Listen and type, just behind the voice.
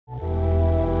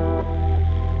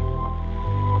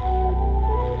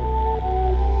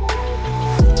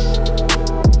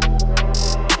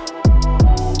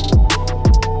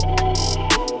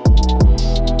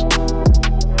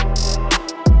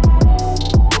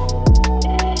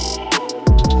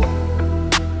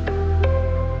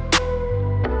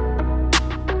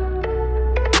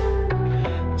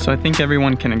So I think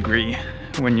everyone can agree,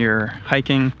 when you're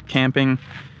hiking, camping,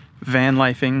 van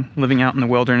lifing, living out in the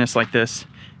wilderness like this,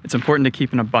 it's important to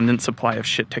keep an abundant supply of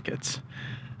shit tickets.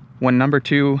 When number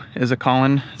 2 is a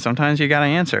call-in, sometimes you gotta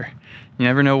answer. You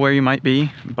never know where you might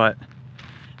be, but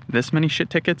this many shit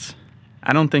tickets,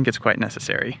 I don't think it's quite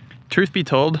necessary. Truth be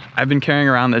told, I've been carrying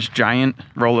around this giant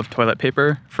roll of toilet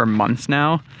paper for months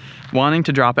now, wanting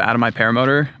to drop it out of my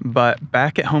paramotor, but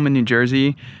back at home in New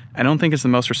Jersey, I don't think it's the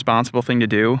most responsible thing to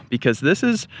do because this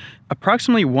is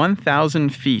approximately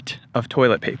 1,000 feet of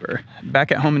toilet paper. Back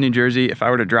at home in New Jersey, if I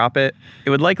were to drop it,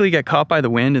 it would likely get caught by the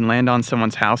wind and land on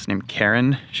someone's house named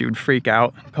Karen. She would freak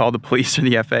out, call the police or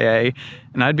the FAA,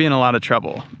 and I'd be in a lot of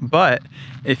trouble. But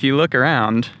if you look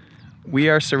around, we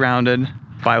are surrounded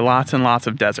by lots and lots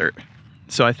of desert.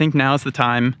 So I think now's the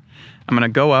time. I'm gonna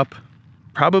go up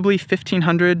probably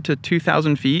 1,500 to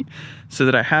 2,000 feet so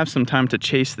that I have some time to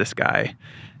chase this guy.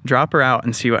 Drop her out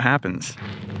and see what happens.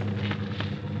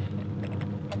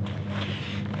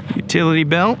 Utility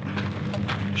belt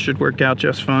should work out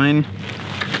just fine.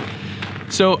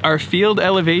 So our field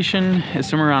elevation is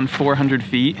somewhere around 400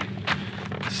 feet.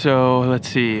 So let's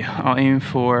see, I'll aim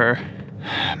for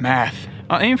math.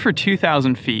 I'll aim for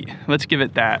 2,000 feet. Let's give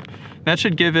it that. That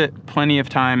should give it plenty of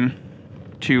time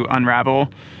to unravel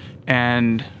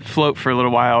and float for a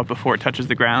little while before it touches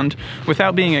the ground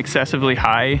without being excessively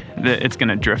high that it's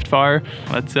gonna drift far.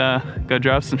 Let's go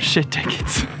drop some shit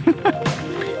tickets.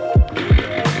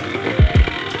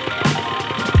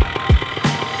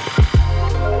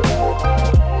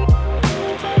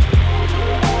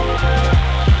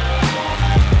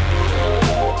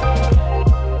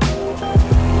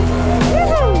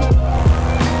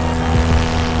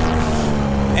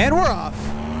 And we're off.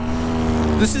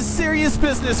 This is serious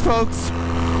business, folks.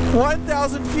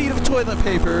 1,000 feet of toilet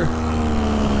paper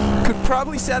could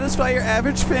probably satisfy your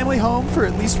average family home for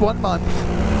at least 1 month.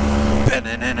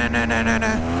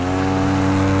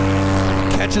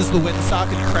 Catches the windsock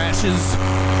and crashes.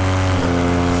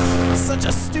 Such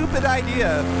a stupid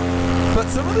idea. But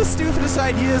some of the stupidest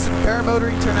ideas in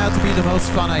paramotoring turn out to be the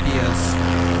most fun ideas.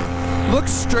 Look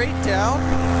straight down.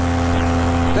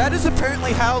 That is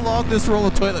apparently how long this roll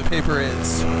of toilet paper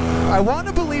is. I want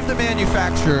to believe the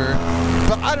manufacturer,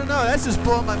 but I don't know, that's just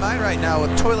blowing my mind right now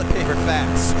with toilet paper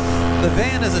facts. The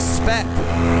van is a spec.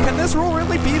 Can this roll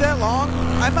really be that long?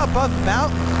 I'm above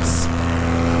mountains.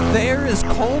 The air is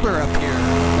colder up here.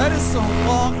 That is some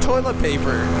long toilet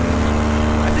paper.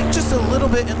 I think just a little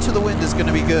bit into the wind is going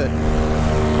to be good.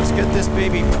 Let's get this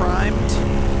baby primed.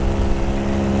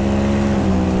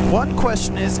 One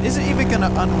question is it even going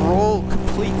to unroll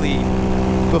completely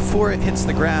before it hits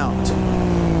the ground?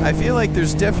 I feel like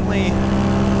there's definitely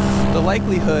the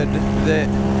likelihood that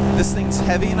this thing's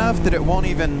heavy enough that it won't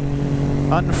even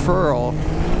unfurl.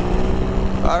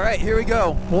 Alright, here we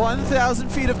go. 1,000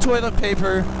 feet of toilet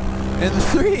paper in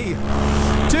 3,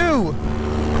 2,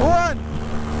 1.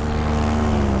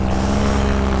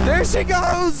 There she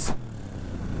goes!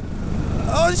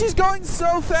 Oh, she's going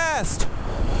so fast!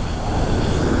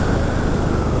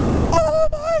 Oh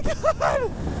my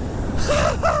god!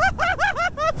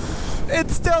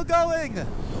 It's still going!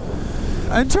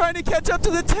 I'm trying to catch up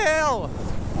to the tail!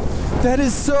 That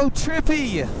is so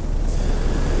trippy!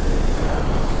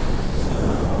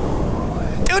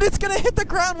 Dude, it's gonna hit the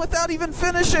ground without even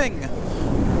finishing!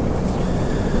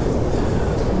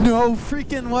 No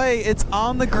freaking way, it's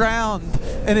on the ground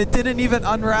and it didn't even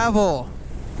unravel.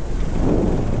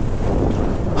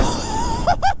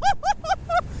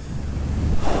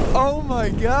 Oh my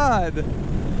god!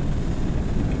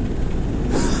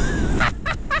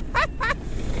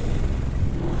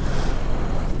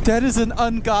 That is an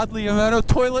ungodly amount of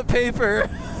toilet paper.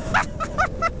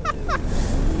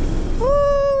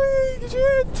 Holy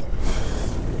shit!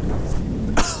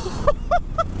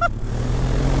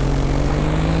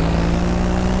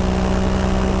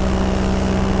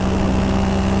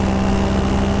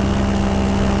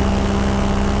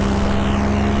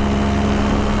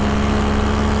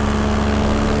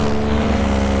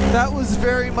 That was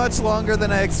very much longer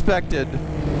than I expected.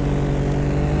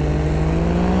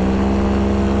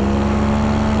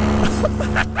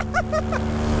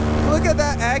 Look at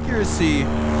that accuracy.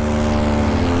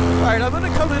 Alright, I'm gonna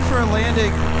come in for a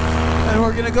landing and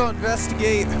we're gonna go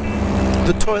investigate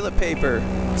the toilet paper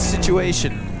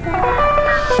situation.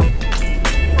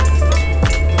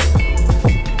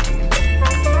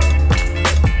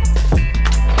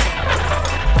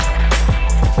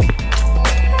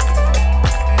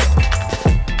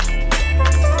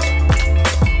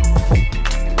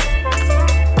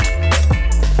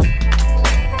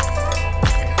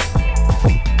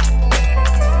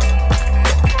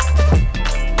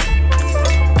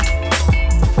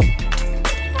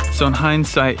 in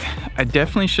hindsight, I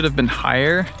definitely should have been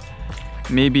higher,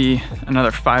 maybe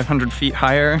another 500 feet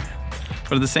higher.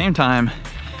 But at the same time,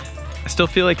 I still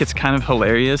feel like it's kind of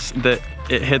hilarious that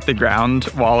it hit the ground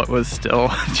while it was still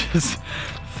just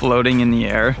floating in the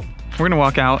air. We're gonna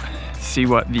walk out, see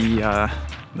what the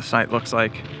site looks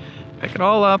like, pick it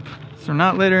all up so we're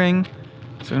not littering,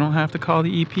 so we don't have to call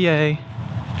the EPA.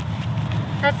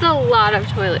 That's a lot of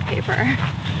toilet paper.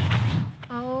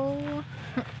 Oh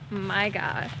my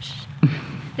gosh.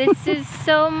 This is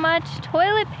so much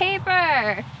toilet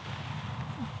paper.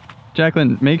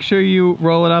 Jacqueline, make sure you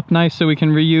roll it up nice so we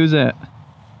can reuse it.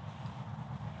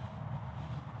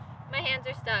 My hands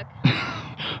are stuck.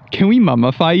 Can we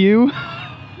mummify you?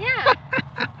 Yeah.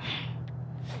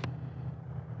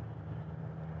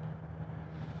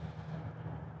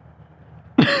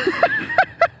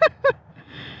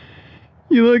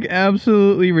 You look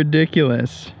absolutely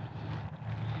ridiculous.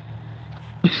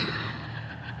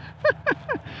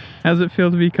 How's it feel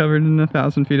to be covered in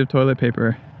 1,000 feet of toilet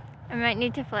paper? I might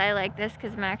need to fly like this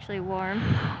because I'm actually warm.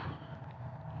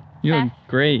 You look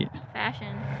great.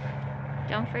 Fashion.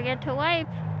 Don't forget to wipe.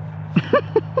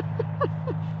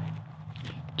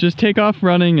 Just take off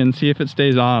running and see if it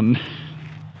stays on.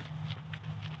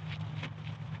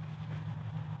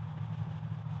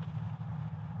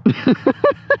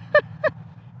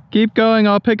 Keep going,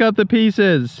 I'll pick up the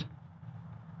pieces.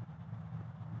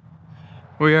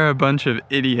 We are a bunch of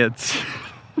idiots.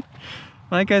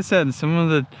 Like I said, some of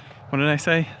the, what did I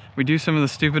say? We do some of the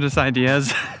stupidest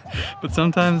ideas, but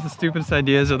sometimes the stupidest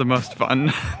ideas are the most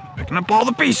fun. Picking up all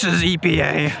the pieces,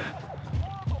 EPA.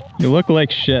 You look like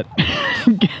shit.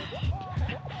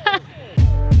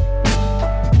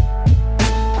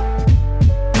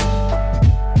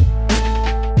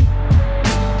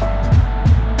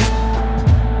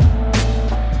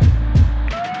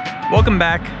 Welcome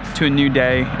back to a new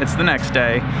day. It's the next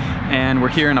day, and we're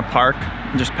here in a park,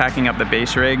 just packing up the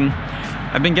base rig.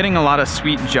 I've been getting a lot of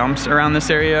sweet jumps around this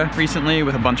area recently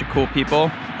with a bunch of cool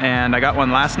people, and I got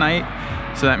one last night,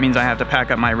 so that means I have to pack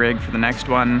up my rig for the next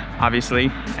one, obviously.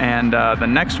 And the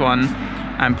next one,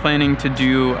 I'm planning to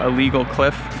do a legal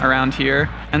cliff around here.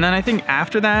 And then I think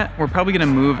after that, we're probably gonna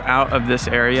move out of this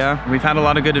area. We've had a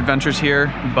lot of good adventures here,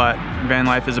 but van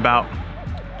life is about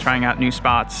trying out new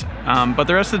spots. But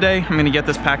the rest of the day, I'm gonna get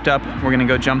this packed up. We're gonna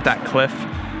go jump that cliff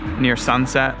near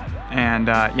sunset. And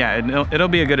yeah, it'll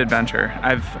be a good adventure.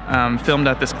 I've filmed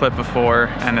at this cliff before,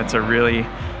 and it's a really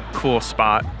cool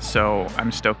spot, so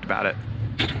I'm stoked about it.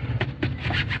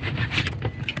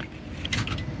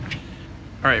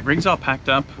 All right, rig's all packed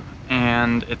up,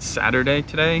 and it's Saturday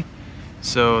today,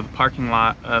 so the parking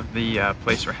lot of the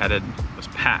place we're headed was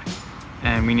packed,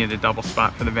 and we needed a double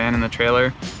spot for the van and the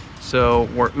trailer. So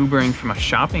we're Ubering from a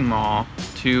shopping mall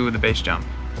to the base jump.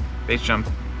 Base jump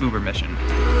Uber mission.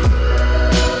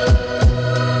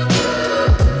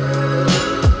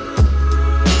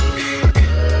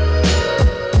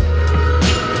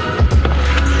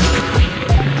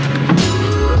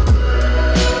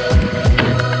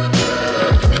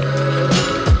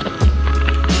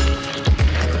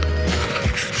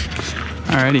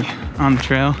 Alrighty, on the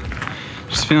trail.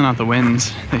 Just feeling out the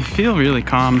winds. They feel really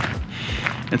calm.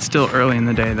 It's still early in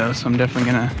the day though, so I'm definitely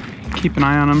gonna keep an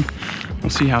eye on them. We'll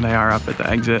see how they are up at the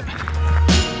exit.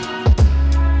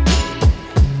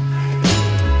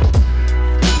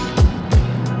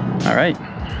 All right,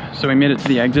 so we made it to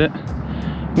the exit.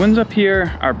 Winds up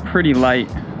here are pretty light.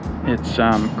 It's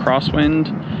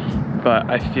crosswind, but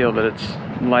I feel that it's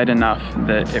light enough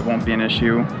that it won't be an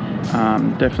issue.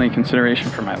 Definitely consideration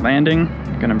for my landing.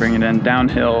 I'm gonna bring it in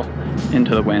downhill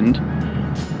into the wind,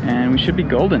 and we should be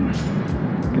golden.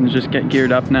 Gonna just get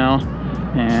geared up now,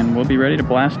 and we'll be ready to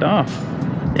blast off.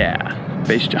 Yeah,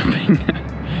 base jumping.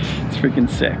 It's freaking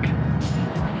sick.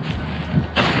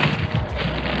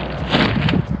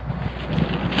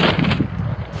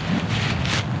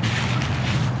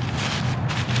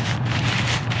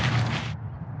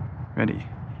 Ready?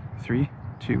 3,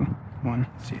 2, 1,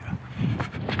 see ya.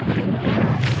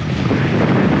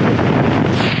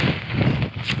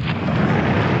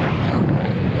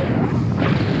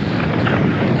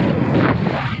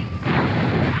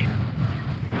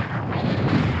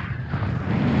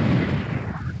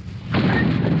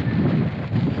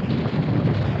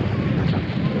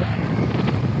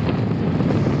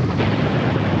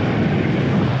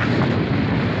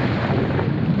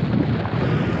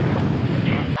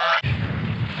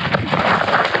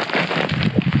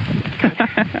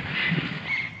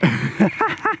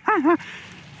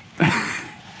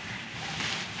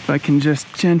 If I can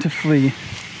just gently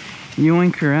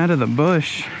yoink her out of the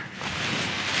bush.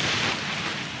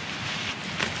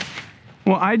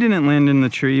 Well, I didn't land in the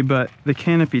tree, but the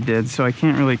canopy did, so I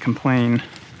can't really complain.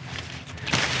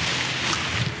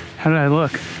 How did I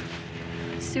look?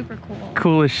 Super cool.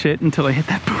 Cool as shit until I hit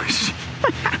that bush.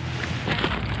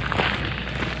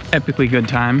 Epically good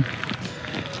time.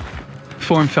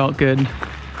 Form felt good.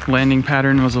 Landing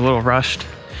pattern was a little rushed,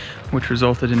 which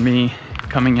resulted in me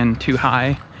coming in too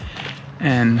high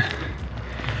and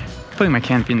putting my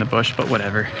canopy in the bush, but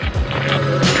whatever.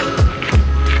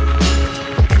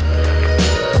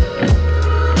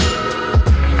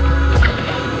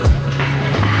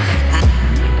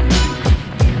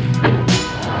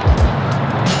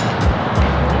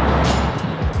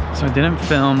 So I didn't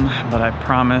film, but I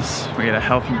promise we had a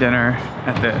healthy dinner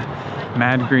at the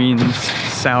Mad Greens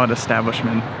salad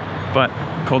establishment. But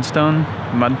Cold Stone,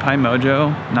 Mud Pie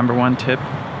Mojo, #1 tip,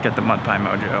 get the Mud Pie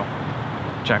Mojo.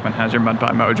 Jacqueline, how's your Mud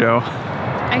Pie Mojo?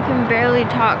 I can barely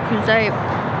talk because I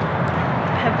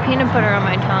have peanut butter on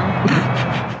my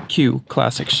tongue. Cue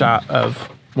classic shot of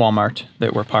Walmart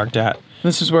that we're parked at.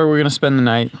 This is where we're gonna spend the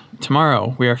night.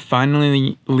 Tomorrow, we are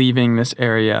finally leaving this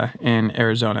area in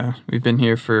Arizona. We've been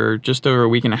here for just over a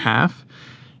week and a half,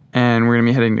 and we're gonna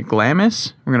be heading to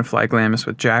Glamis. We're gonna fly Glamis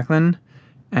with Jacqueline,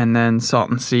 and then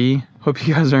Salton Sea. Hope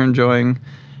you guys are enjoying.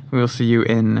 We will see you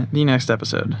in the next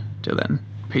episode. Till then,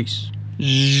 peace.